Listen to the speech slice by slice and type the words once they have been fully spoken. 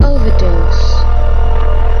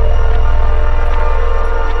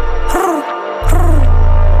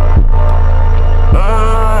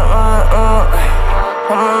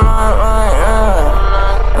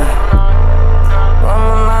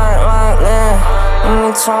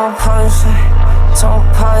me tone person.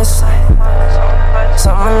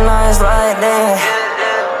 Summer nights like that.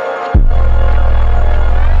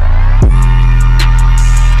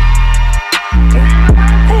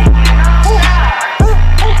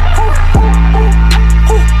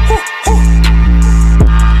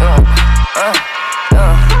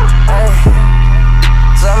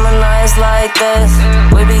 Summer nights like this,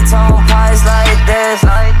 we be tone pies like this.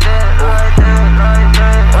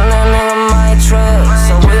 And that nigga might trip,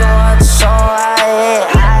 so we don't have to show high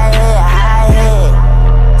hit.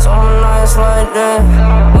 Summer nights like this,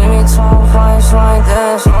 we be tone pies like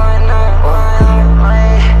this. And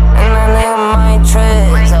that nigga might trip,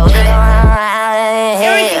 so we don't have high hit.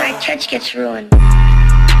 Everything like church gets ruined.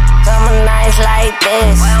 Summer nights like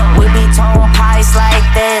this, we be tone pies like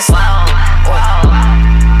this.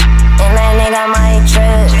 And that nigga might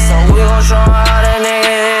trip, so we gon' show him how that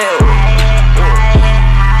nigga hit.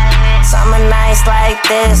 Summer nights like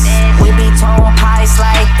this, we be tone pies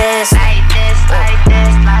like this.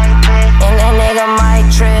 And that nigga might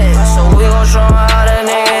trip, so we gon' show him how that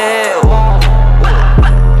nigga hit.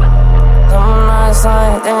 Summer nights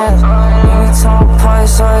like this, we be tone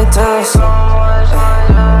pies like this. Summer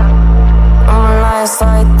nights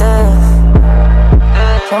like this,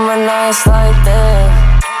 summer nights like this.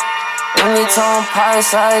 We be tone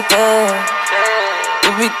pies like this.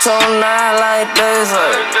 We be tone nine like this.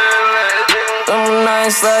 Summer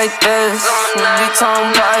nights like this. We be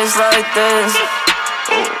tone pies like this.